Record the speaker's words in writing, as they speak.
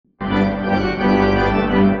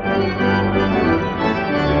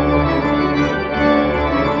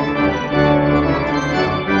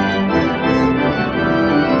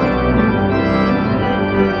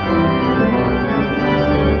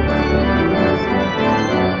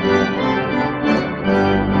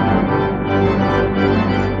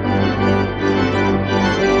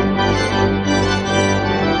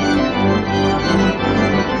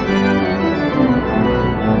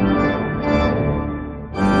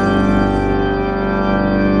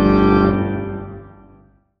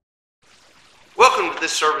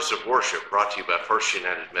this service of worship brought to you by First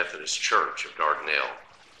United Methodist Church of Dardanelle.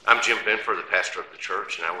 I'm Jim Benford, the pastor of the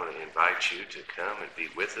church, and I want to invite you to come and be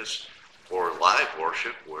with us for live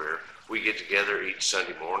worship where we get together each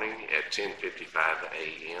Sunday morning at 10:55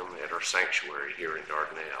 a.m. at our sanctuary here in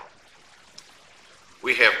Dardanelle.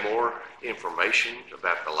 We have more information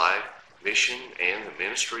about the live mission and the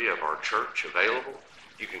ministry of our church available.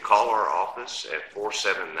 You can call our office at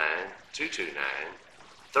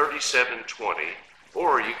 479-229-3720,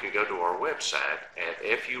 or you can go to our website at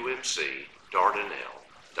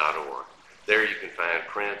FUMCDardanelle.org. There you can find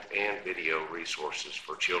print and video resources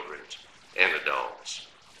for children and adults.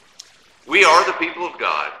 We are the people of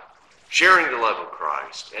God, sharing the love of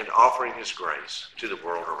Christ and offering His grace to the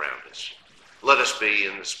world around us. Let us be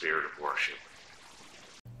in the spirit of worship.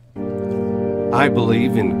 I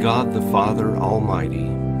believe in God the Father Almighty,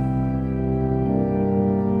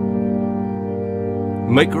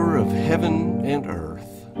 maker of heaven and earth,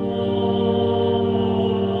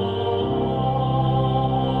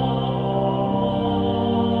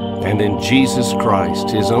 and in Jesus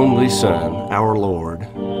Christ, His only Son, our Lord,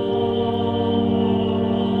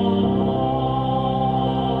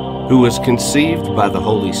 who was conceived by the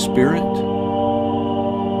Holy Spirit,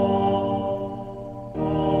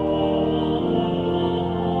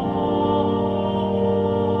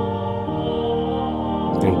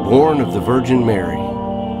 and born of the Virgin Mary,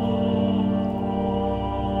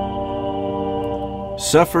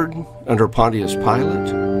 suffered under Pontius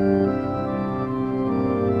Pilate,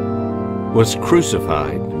 was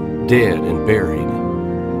crucified, dead, and buried.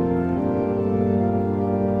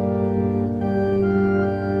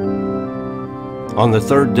 On the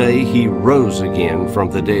third day He rose again from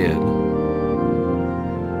the dead.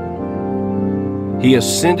 He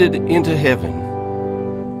ascended into heaven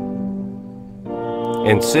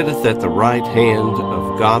and sitteth at the right hand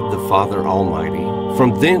of God the Father Almighty.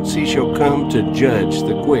 From thence He shall come to judge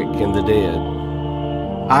the quick and the dead.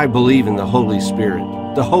 I believe in the Holy Spirit,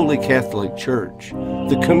 the Holy Catholic Church,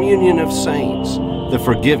 the communion of saints, the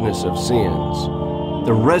forgiveness of sins,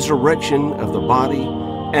 the resurrection of the body,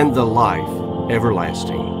 and the life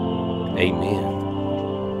everlasting. Amen.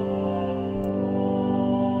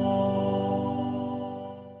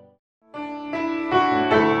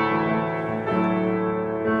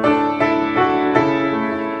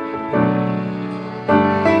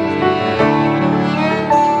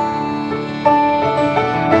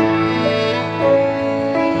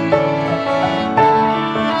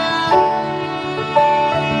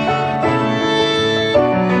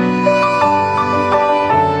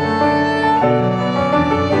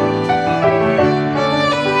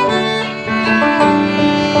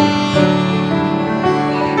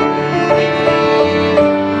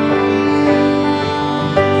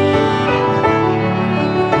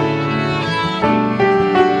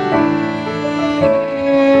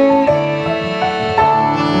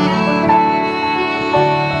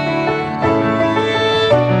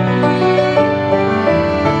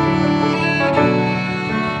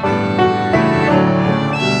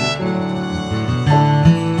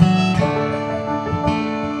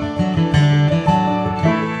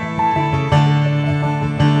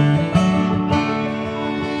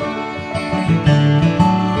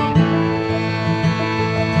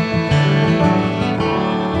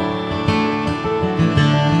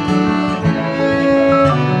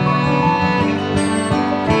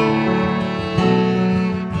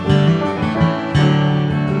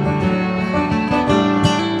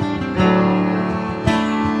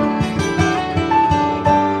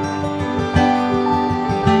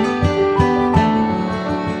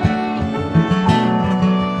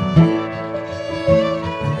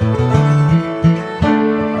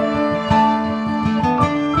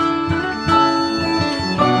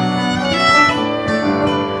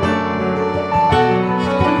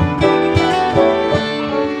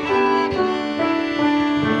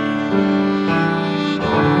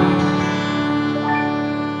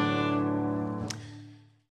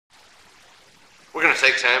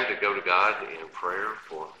 Take time to go to God in prayer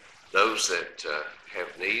for those that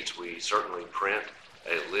have needs. We certainly print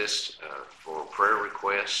a list for prayer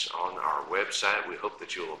requests on our website. We hope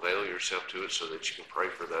that you'll avail yourself to it so that you can pray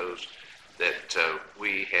for those that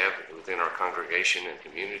we have within our congregation and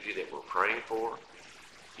community that we're praying for.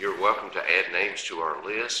 You're welcome to add names to our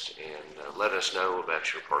list and let us know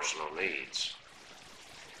about your personal needs.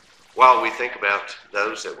 While we think about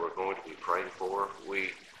those that we're going to be praying for,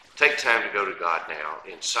 we take time to go to God now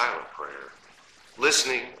in silent prayer,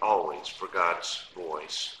 listening always for God's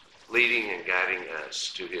voice, leading and guiding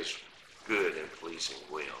us to His good and pleasing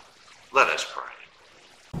will. Let us pray.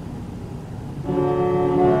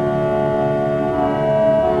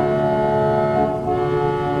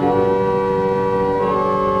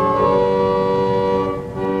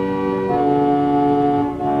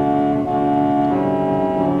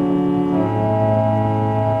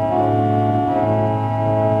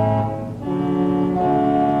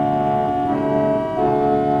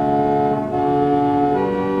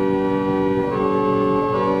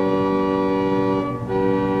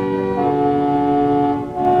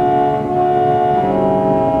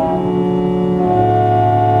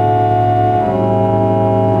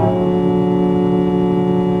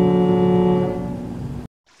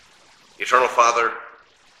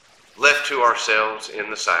 Left to ourselves in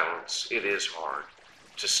the silence, it is hard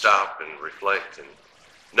to stop and reflect and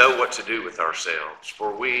know what to do with ourselves,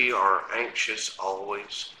 for we are anxious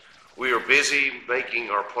always. We are busy making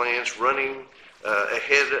our plans, running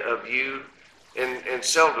ahead of you, and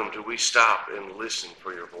seldom do we stop and listen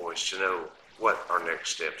for your voice to know what our next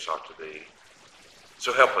steps ought to be.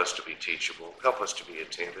 So help us to be teachable. Help us to be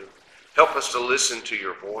attentive. Help us to listen to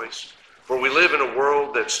your voice. For we live in a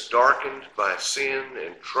world that's darkened by sin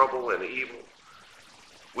and trouble and evil.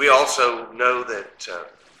 We also know that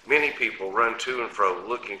many people run to and fro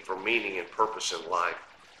looking for meaning and purpose in life,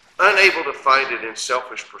 unable to find it in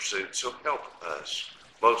selfish pursuits. So help us,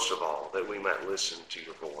 most of all, that we might listen to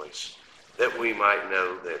your voice, that we might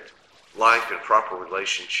know that life in proper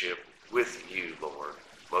relationship with you, Lord,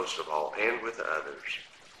 most of all, and with others,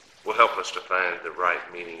 will help us to find the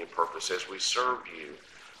right meaning and purpose as we serve you,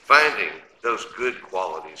 finding those good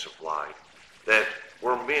qualities of life that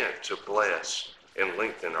were meant to bless and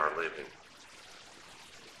lengthen our living.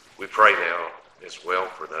 We pray now as well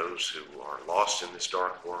for those who are lost in this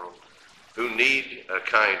dark world, who need a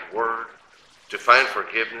kind word, to find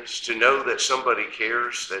forgiveness, to know that somebody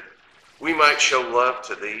cares, that we might show love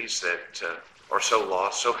to these that are so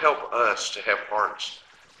lost. So help us to have hearts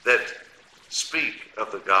that speak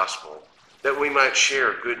of the gospel, that we might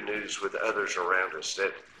share good news with others around us,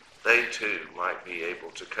 that they too might be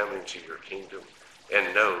able to come into your kingdom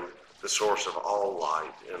and know the source of all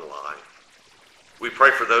light and life. We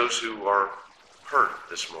pray for those who are hurt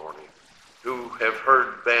this morning, who have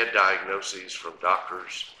heard bad diagnoses from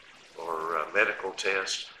doctors or medical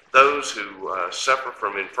tests, those who suffer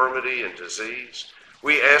from infirmity and disease.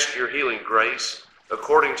 We ask your healing grace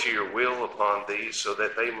according to your will upon these, so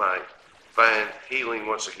that they might find healing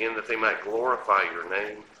once again, that they might glorify your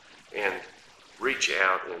name and reach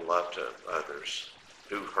out in love to others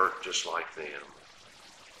who hurt just like them.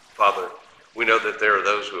 Father, we know that there are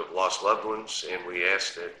those who have lost loved ones, and we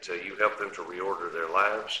ask that you help them to reorder their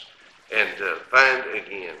lives and find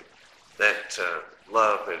again that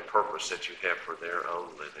love and purpose that you have for their own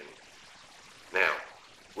living. Now,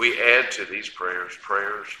 we add to these prayers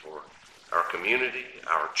for our community,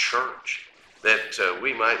 our church, that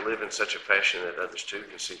we might live in such a fashion that others too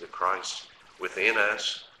can see the Christ within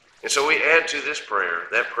us. And so we add to this prayer,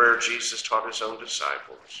 that prayer Jesus taught his own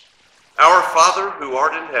disciples. Our Father who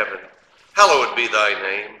art in heaven, hallowed be thy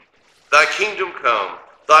name. Thy kingdom come,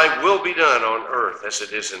 thy will be done on earth as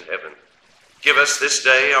it is in heaven. Give us this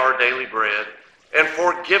day our daily bread, and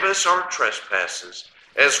forgive us our trespasses,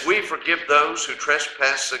 as we forgive those who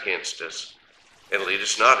trespass against us. And lead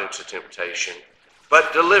us not into temptation,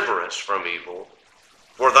 but deliver us from evil.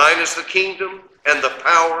 For thine is the kingdom, and the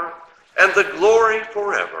power, and the glory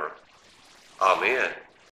forever. Amen.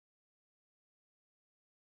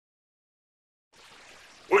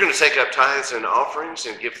 We're going to take up tithes and offerings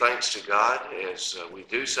and give thanks to God as we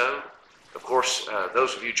do so. Of course,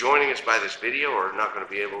 those of you joining us by this video are not going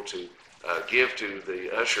to be able to give to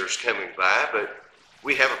the ushers coming by, but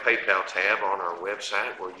we have a PayPal tab on our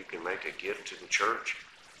website where you can make a gift to the church.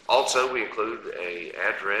 Also, we include an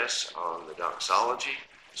address on the doxology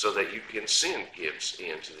so that you can send gifts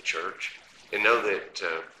into the church, and know that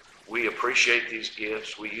we appreciate these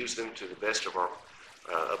gifts. We use them to the best of our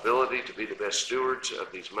ability to be the best stewards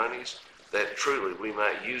of these monies, that truly we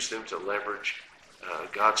might use them to leverage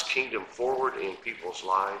God's kingdom forward in people's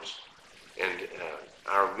lives and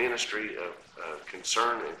our ministry of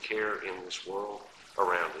concern and care in this world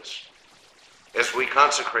around us. As we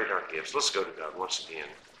consecrate our gifts, let's go to God once again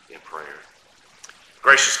in prayer.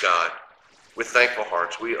 Gracious God, with thankful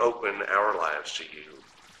hearts, we open our lives to you,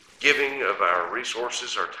 giving of our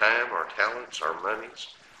resources, our time, our talents, our monies,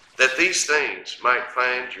 that these things might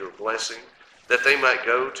find your blessing, that they might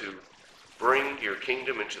go to bring your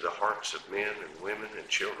kingdom into the hearts of men and women and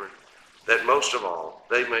children, that most of all,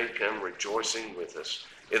 they may come rejoicing with us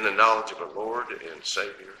in the knowledge of a Lord and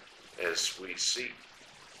Savior, as we seek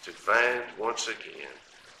to find once again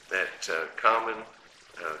that common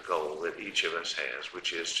goal that each of us has,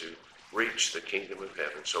 which is to reach the kingdom of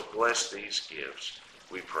heaven. So bless these gifts,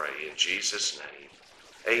 we pray in Jesus' name.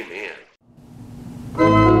 Amen.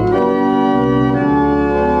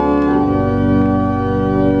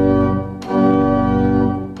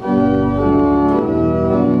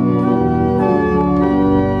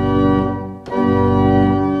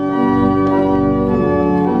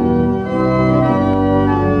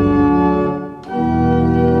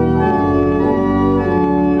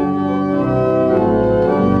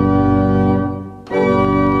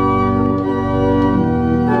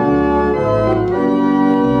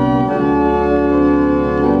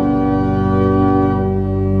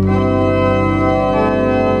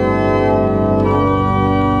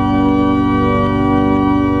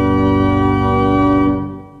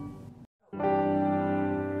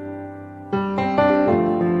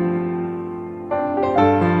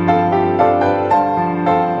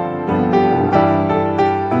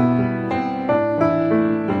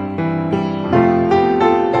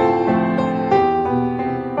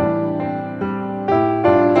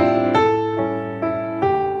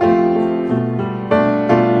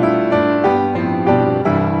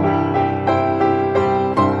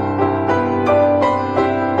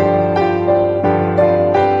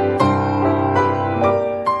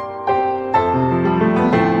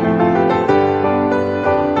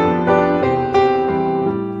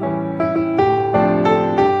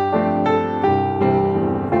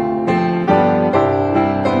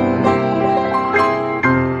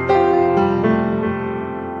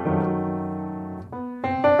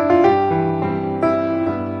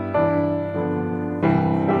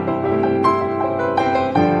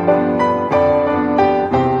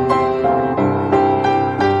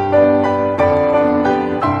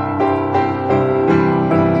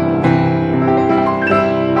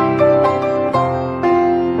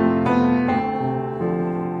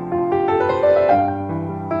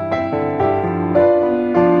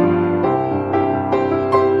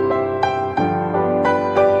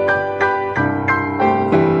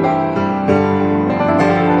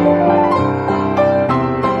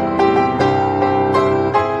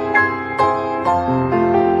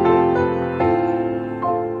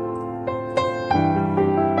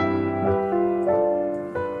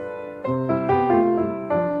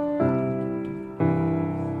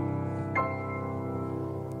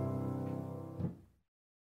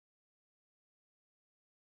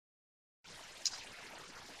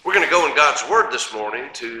 We're going to go in God's Word this morning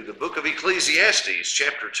to the book of Ecclesiastes,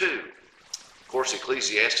 chapter 2. Of course,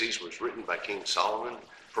 Ecclesiastes was written by King Solomon,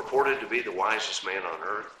 purported to be the wisest man on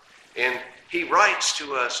earth. And he writes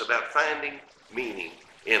to us about finding meaning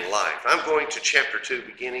in life. I'm going to chapter 2,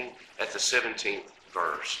 beginning at the 17th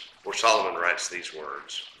verse, where Solomon writes these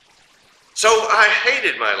words. So I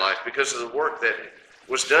hated my life because of the work that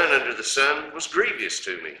was done under the sun was grievous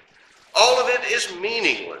to me. All of it is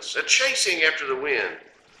meaningless, a chasing after the wind.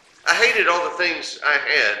 I hated all the things I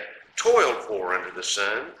had toiled for under the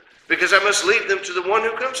sun, because I must leave them to the one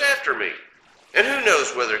who comes after me. And who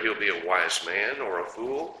knows whether he'll be a wise man or a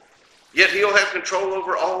fool? Yet he'll have control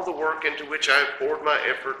over all the work into which I have poured my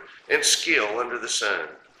effort and skill under the sun.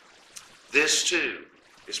 This too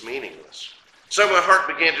is meaningless. So my heart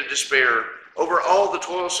began to despair over all the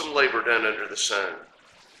toilsome labor done under the sun.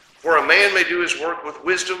 For a man may do his work with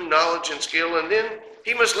wisdom, knowledge, and skill, and then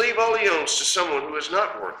he must leave all he owns to someone who has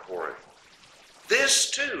not worked for it. This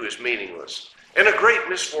too is meaningless and a great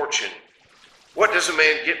misfortune. What does a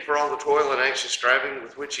man get for all the toil and anxious striving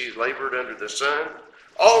with which he labored under the sun?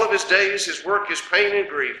 All of his days his work is pain and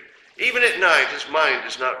grief. Even at night his mind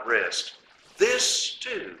does not rest. This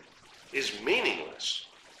too is meaningless.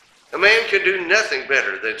 A man can do nothing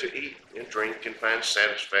better than to eat and drink and find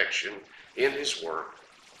satisfaction in his work.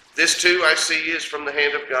 This too I see is from the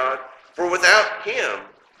hand of God. For without him,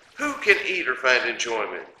 who can eat or find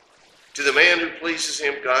enjoyment? To the man who pleases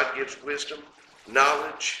him, God gives wisdom,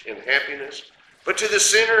 knowledge, and happiness. But to the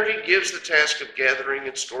sinner, he gives the task of gathering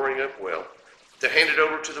and storing up wealth, to hand it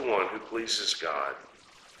over to the one who pleases God.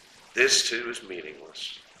 This too is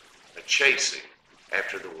meaningless, a chasing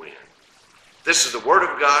after the wind. This is the word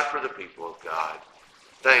of God for the people of God.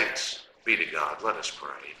 Thanks be to God. Let us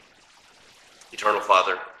pray. Eternal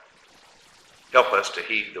Father, help us to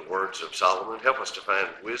heed the words of Solomon. Help us to find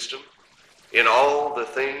wisdom in all the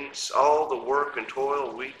things, all the work and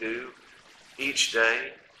toil we do each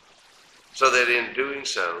day, so that in doing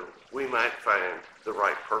so, we might find the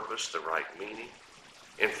right purpose, the right meaning,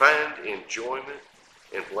 and find enjoyment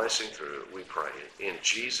and blessing through it, we pray. In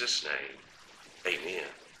Jesus' name, amen.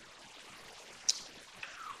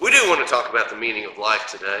 We do want to talk about the meaning of life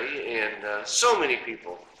today, and so many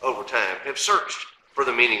people over time have searched for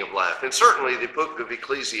the meaning of life. And certainly the book of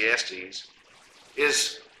Ecclesiastes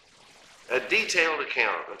is a detailed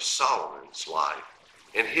account of Solomon's life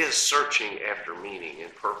and his searching after meaning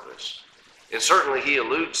and purpose. And certainly he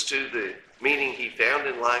alludes to the meaning he found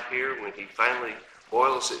in life here when he finally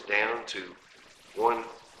boils it down to one,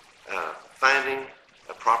 finding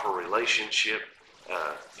a proper relationship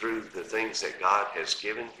through the things that God has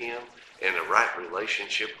given him, and a right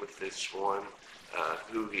relationship with this one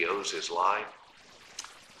who he owes his life.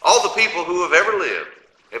 All the people who have ever lived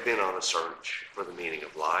have been on a search for the meaning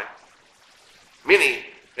of life. Many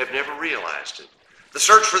have never realized it. The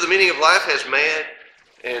search for the meaning of life has mad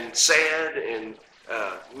and sad and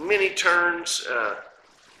many turns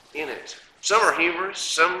in it. Some are humorous,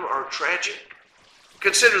 some are tragic.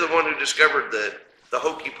 Consider the one who discovered that the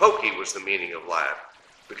hokey pokey was the meaning of life,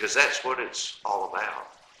 because that's what it's all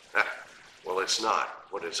about. Well, it's not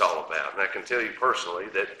what it's all about. And I can tell you personally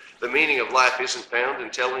that the meaning of life isn't found in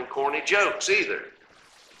telling corny jokes either.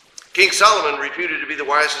 King Solomon, reputed to be the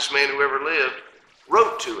wisest man who ever lived,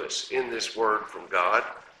 wrote to us in this word from God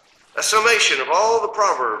a summation of all the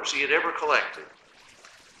proverbs he had ever collected.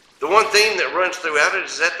 The one theme that runs throughout it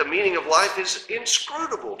is that the meaning of life is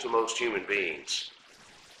inscrutable to most human beings.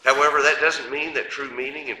 However, that doesn't mean that true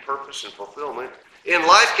meaning and purpose and fulfillment in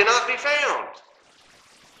life cannot be found.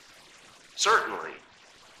 Certainly,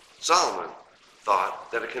 Solomon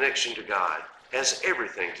thought that a connection to God has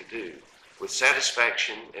everything to do with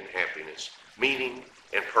satisfaction and happiness, meaning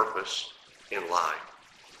and purpose in life.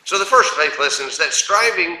 So the first faith lesson is that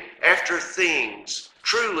striving after things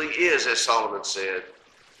truly is, as Solomon said,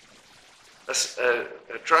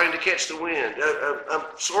 trying to catch the wind, a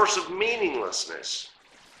source of meaninglessness.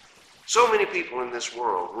 So many people in this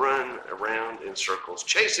world run around in circles,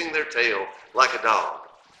 chasing their tail like a dog,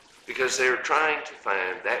 because they're trying to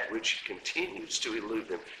find that which continues to elude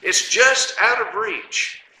them. It's just out of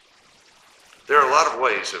reach. There are a lot of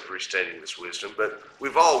ways of restating this wisdom, but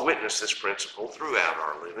we've all witnessed this principle throughout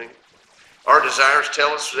our living. Our desires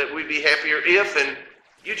tell us that we'd be happier if, and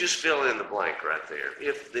you just fill in the blank right there,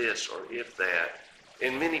 if this or if that.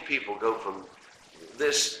 And many people go from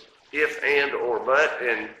this if and or but,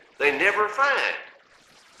 and they never find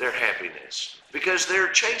their happiness because they're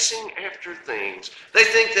chasing after things. They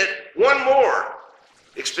think that one more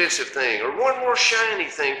expensive thing or one more shiny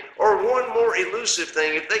thing or one more elusive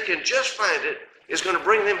thing, if they can just find it, is going to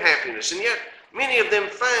bring them happiness. And yet many of them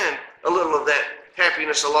find a little of that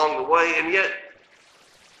happiness along the way, and yet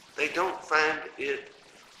they don't find it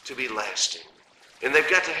to be lasting. And they've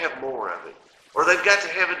got to have more of it, or they've got to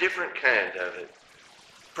have a different kind of it.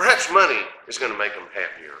 Perhaps money is going to make them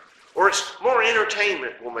happier, or it's more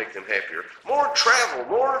entertainment will make them happier, more travel,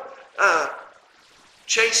 more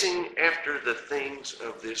chasing after the things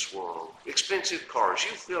of this world, expensive cars,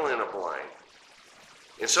 you fill in a blank.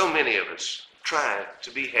 And so many of us try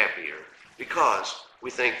to be happier because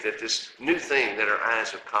we think that this new thing that our eyes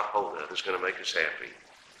have caught hold of is going to make us happy.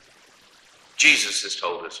 Jesus has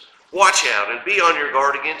told us, watch out and be on your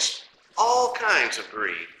guard against all kinds of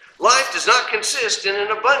greed. Life does not consist in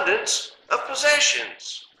an abundance of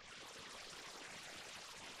possessions.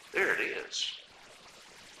 There it is.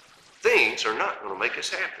 Things are not going to make us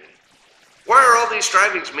happy. Why are all these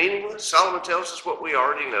strivings meaningless? Solomon tells us what we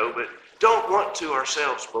already know, but don't want to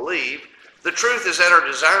ourselves believe. The truth is that our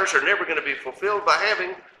desires are never going to be fulfilled by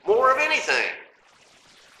having more of anything.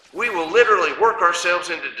 We will literally work ourselves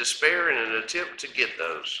into despair in an attempt to get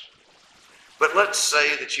those. But let's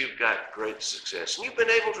say that you've got great success and you've been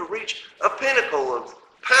able to reach a pinnacle of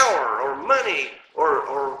power or money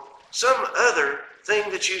or some other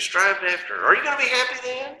thing that you strived after. Are you going to be happy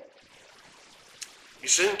then? You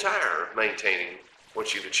soon tire of maintaining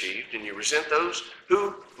what you've achieved, and you resent those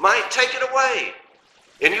who might take it away.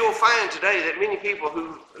 And you'll find today that many people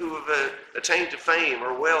who have attained to fame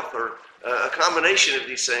or wealth or a combination of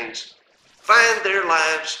these things find their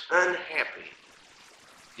lives unhappy.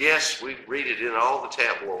 Yes, we read it in all the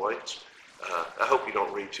tabloids. I hope you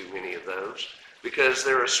don't read too many of those, because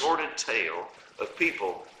they're a sordid tale of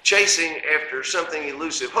people chasing after something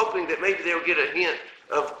elusive, hoping that maybe they'll get a hint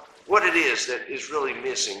of what it is that is really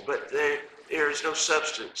missing. But there is no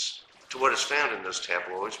substance to what is found in those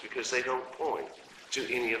tabloids because they don't point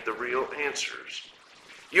to any of the real answers.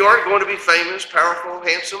 You aren't going to be famous, powerful,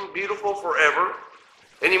 handsome, beautiful forever.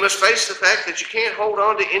 And you must face the fact that you can't hold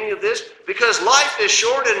on to any of this because life is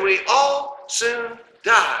short and we all soon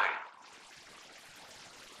die.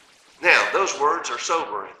 Now, those words are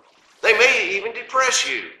sobering. They may even depress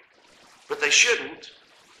you, but they shouldn't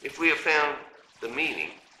if we have found the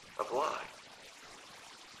meaning of life.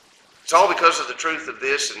 It's all because of the truth of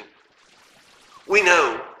this, and we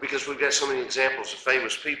know because we've got so many examples of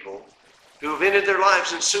famous people who have ended their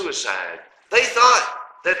lives in suicide. They thought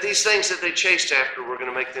that these things that they chased after were going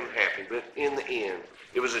to make them happy, but in the end,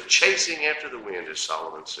 it was a chasing after the wind, as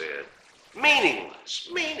Solomon said. Meaningless,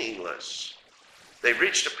 meaningless. They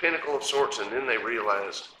reached a pinnacle of sorts, and then they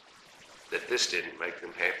realized that this didn't make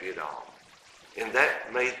them happy at all. And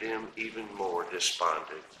that made them even more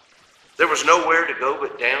despondent. There was nowhere to go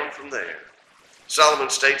but down from there. Solomon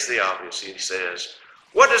states the obvious. He says,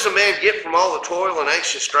 what does a man get from all the toil and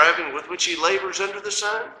anxious striving with which he labors under the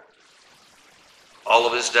sun? All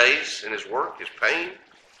of his days and his work, his pain,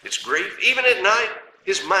 his grief, even at night,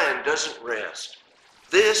 his mind doesn't rest.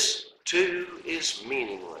 This, too, is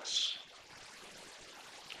meaningless.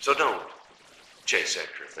 So don't chase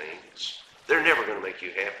after things. They're never going to make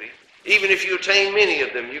you happy. Even if you attain many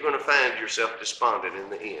of them, you're going to find yourself despondent in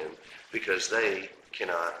the end because they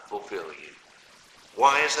cannot fulfill you.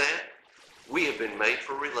 Why is that? We have been made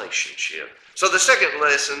for relationship. So the second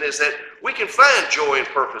lesson is that we can find joy and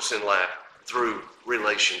purpose in life through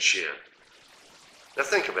relationship. Now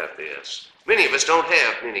think about this. Many of us don't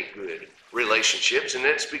have many good relationships, and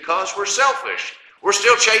it's because we're selfish. We're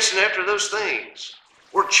still chasing after those things.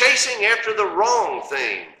 We're chasing after the wrong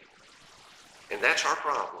thing. And that's our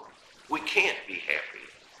problem. We can't be happy.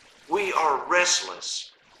 We are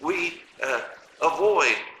restless. We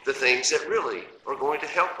avoid the things that really are going to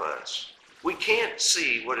help us. We can't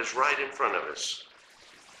see what is right in front of us.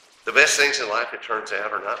 The best things in life, it turns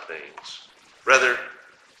out, are not things. Rather,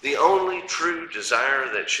 the only true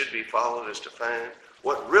desire that should be followed is to find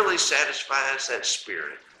what really satisfies that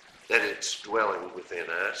spirit that it's dwelling within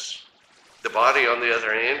us. The body, on the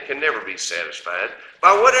other hand, can never be satisfied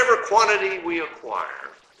by whatever quantity we acquire.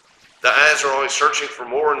 The eyes are always searching for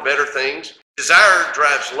more and better things. Desire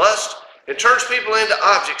drives lust and turns people into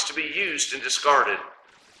objects to be used and discarded.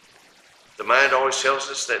 The mind always tells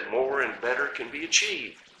us that more and better can be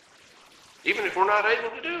achieved, even if we're not able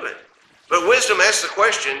to do it. But wisdom asks the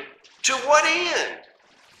question, to what end?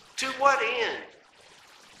 To what end?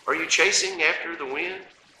 Are you chasing after the wind?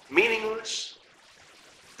 Meaningless?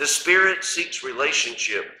 The Spirit seeks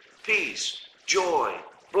relationship, peace, joy,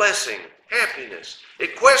 blessing, happiness.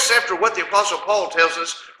 It quests after what the Apostle Paul tells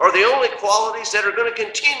us are the only qualities that are going to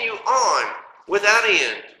continue on without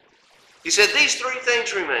end. He said these three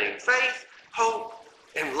things remain: faith, hope,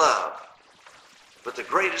 and love. But the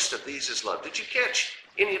greatest of these is love. Did you catch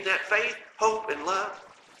any of that? Faith, hope, and love?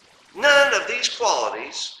 None of these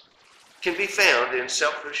qualities can be found in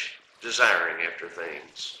selfish desiring after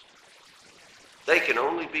things. They can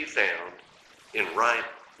only be found in right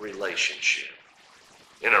relationship.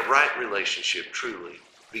 And a right relationship truly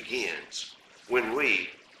begins when we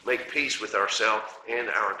make peace with ourselves and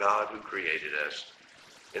our God who created us,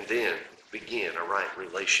 and then begin a right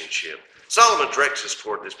relationship. Solomon directs us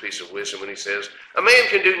toward this piece of wisdom when he says, a man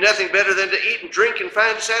can do nothing better than to eat and drink and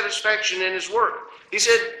find satisfaction in his work. He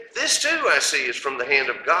said, this too I see is from the hand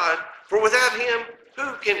of God, for without him,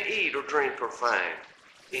 who can eat or drink or find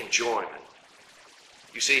enjoyment?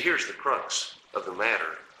 You see, here's the crux of the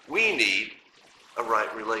matter. We need a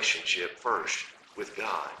right relationship first with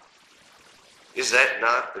God. Is that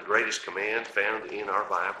not the greatest command found in our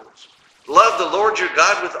Bibles? Love the Lord your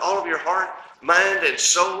God with all of your heart, mind, and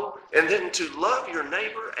soul, and then to love your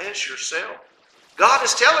neighbor as yourself. God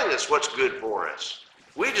is telling us what's good for us.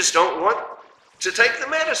 We just don't want to take the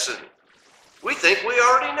medicine. We think we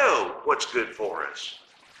already know what's good for us.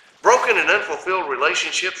 Broken and unfulfilled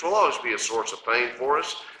relationships will always be a source of pain for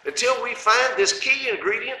us until we find this key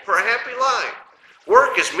ingredient for a happy life.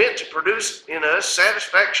 Work is meant to produce in us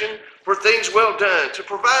satisfaction for things well done, to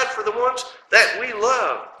provide for the ones that we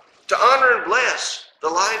love, to honor and bless the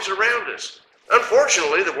lives around us.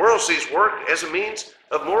 Unfortunately, the world sees work as a means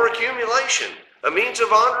of more accumulation, a means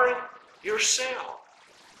of honoring yourself.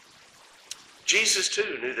 Jesus,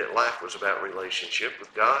 too, knew that life was about relationship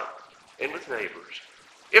with God and with neighbors.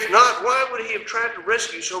 If not, why would he have tried to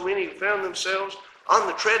rescue so many who found themselves on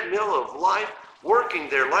the treadmill of life, working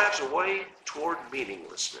their lives away toward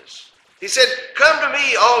meaninglessness? He said, come to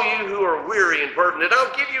me, all you who are weary and burdened, and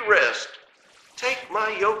I'll give you rest. Take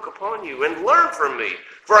my yoke upon you and learn from me,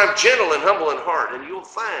 for I'm gentle and humble in heart, and you'll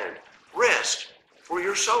find rest for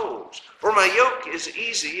your souls. For my yoke is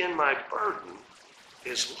easy and my burden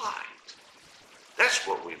is light. That's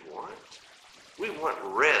what we want. We want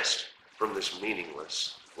rest from this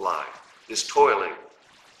meaningless life, this toiling,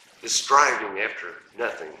 this striving after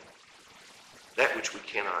nothing, that which we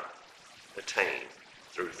cannot attain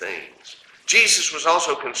through things. Jesus was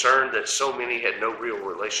also concerned that so many had no real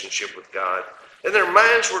relationship with God, and their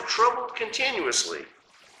minds were troubled continuously.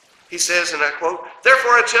 He says, and I quote,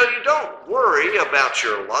 therefore I tell you, don't worry about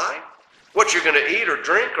your life, what you're going to eat or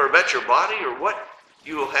drink, or about your body, or what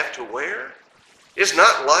you will have to wear. Is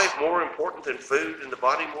not life more important than food, and the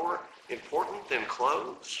body more important than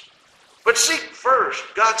clothes? But seek first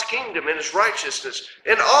God's kingdom and his righteousness,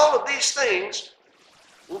 and all of these things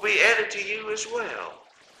will be added to you as well.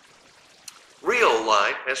 Real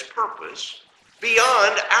life has purpose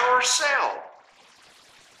beyond ourselves.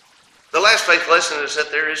 The last faith lesson is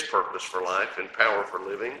that there is purpose for life and power for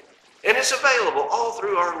living, and it's available all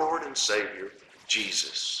through our Lord and Savior,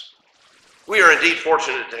 Jesus. We are indeed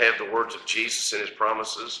fortunate to have the words of Jesus and his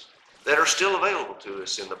promises that are still available to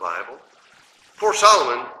us in the Bible. Poor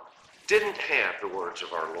Solomon didn't have the words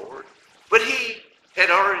of our Lord, but he had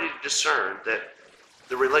already discerned that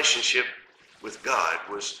the relationship with God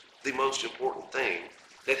was the most important thing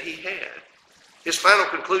that he had. His final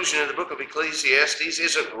conclusion in the book of Ecclesiastes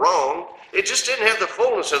isn't wrong. It just didn't have the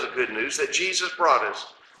fullness of the good news that Jesus brought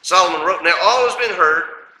us. Solomon wrote, now all has been heard,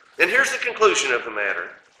 and here's the conclusion of the matter.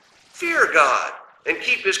 Fear God and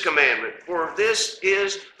keep his commandment, for this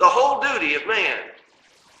is the whole duty of man.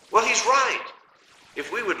 Well, he's right.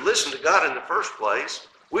 If we would listen to God in the first place,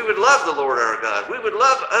 we would love the Lord our God. We would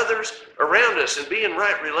love others around us and be in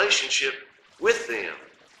right relationship with them.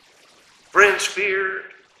 Friends, fear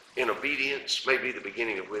and obedience may be the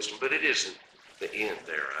beginning of wisdom, but it isn't the end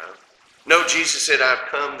thereof. No, Jesus said, I've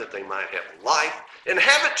come that they might have life and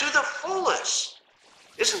have it to the fullest.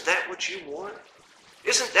 Isn't that what you want?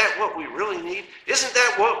 Isn't that what we really need? Isn't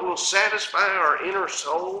that what will satisfy our inner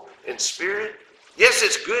soul and spirit? Yes,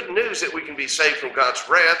 it's good news that we can be saved from God's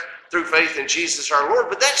wrath through faith in Jesus our Lord,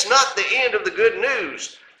 but that's not the end of the good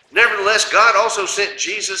news. Nevertheless, God also sent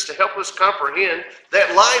Jesus to help us comprehend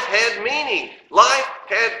that life had meaning. Life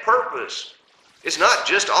had purpose. It's not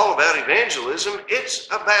just all about evangelism. It's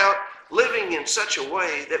about living in such a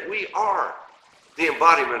way that we are the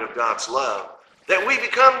embodiment of God's love, that we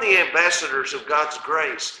become the ambassadors of God's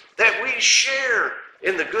grace, that we share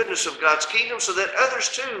in the goodness of God's kingdom so that others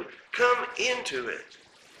too come into it.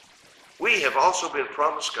 We have also been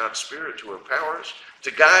promised God's Spirit to empower us,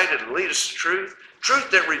 to guide and lead us to truth,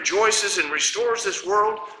 truth that rejoices and restores this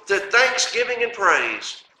world to thanksgiving and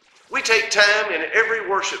praise. We take time in every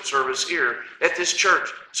worship service here at this church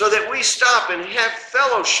so that we stop and have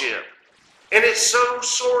fellowship. And it's so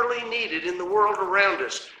sorely needed in the world around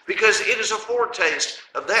us because it is a foretaste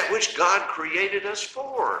of that which God created us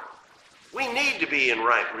for. We need to be in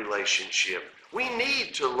right relationship We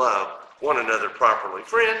need to love one another properly.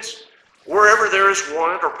 Friends, wherever there is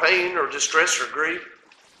want or pain or distress or grief,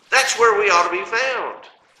 that's where we ought to be found.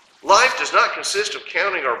 Life does not consist of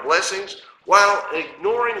counting our blessings while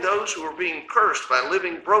ignoring those who are being cursed by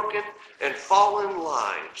living broken and fallen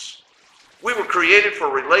lives. We were created for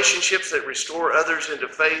relationships that restore others into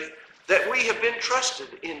faith that we have been trusted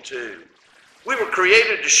into. We were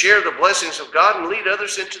created to share the blessings of God and lead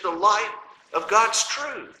others into the light of God's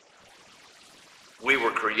truth. We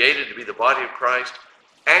were created to be the body of Christ,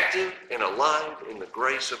 active and alive in the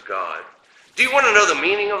grace of God. Do you want to know the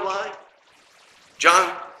meaning of life?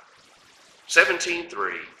 John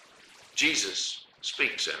 17:3, Jesus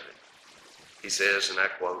speaks of it. He says, and I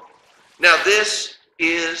quote, "Now this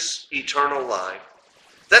is eternal life,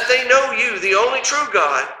 that they know you, the only true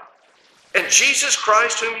God, and Jesus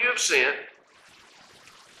Christ whom you have sent."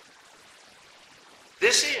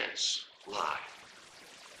 This is life.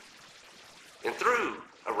 And through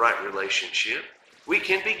a right relationship, we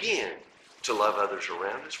can begin to love others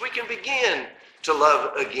around us. We can begin to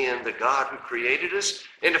love again the God who created us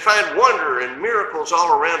and to find wonder and miracles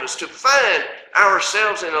all around us, to find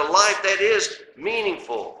ourselves in a life that is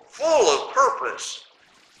meaningful, full of purpose.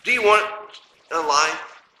 Do you want a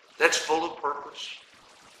life that's full of purpose,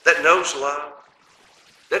 that knows love,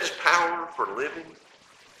 that has power for living?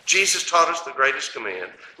 Jesus taught us the greatest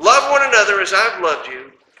command. Love one another as I've loved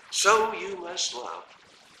you, so you must love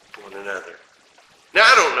one another. Now,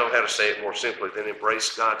 I don't know how to say it more simply than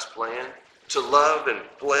embrace God's plan to love and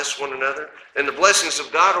bless one another, and the blessings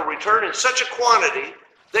of God will return in such a quantity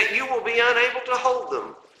that you will be unable to hold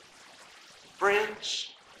them.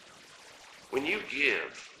 Friends, when you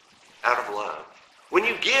give out of love, when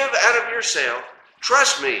you give out of yourself,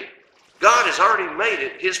 trust me, God has already made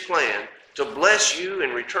it his plan to bless you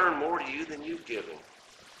and return more to you than you've given.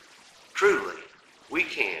 Truly, we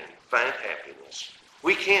can find happiness.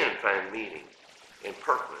 We can find meaning and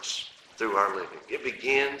purpose through our living. It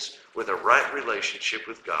begins with a right relationship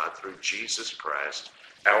with God through Jesus Christ,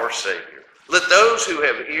 our Savior. Let those who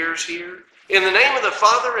have ears hear. In the name of the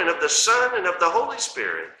Father, and of the Son, and of the Holy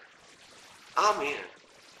Spirit. Amen.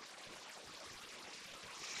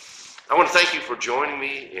 I want to thank you for joining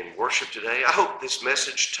me in worship today. I hope this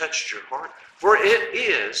message touched your heart, for it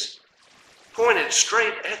is pointed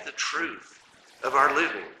straight at the truth of our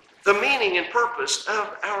living, the meaning and purpose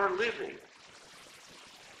of our living.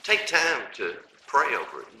 Take time to pray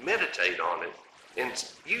over it, meditate on it, and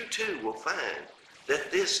you too will find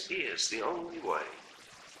that this is the only way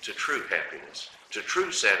to true happiness, to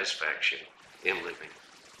true satisfaction in living.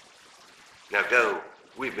 Now go.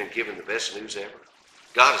 We've been given the best news ever.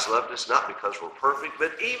 God has loved us not because we're perfect,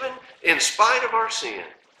 but even in spite of our sin.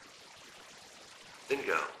 Then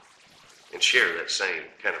go and share that same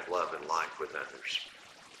kind of love and life with others.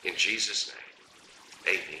 In Jesus'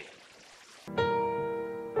 name, amen.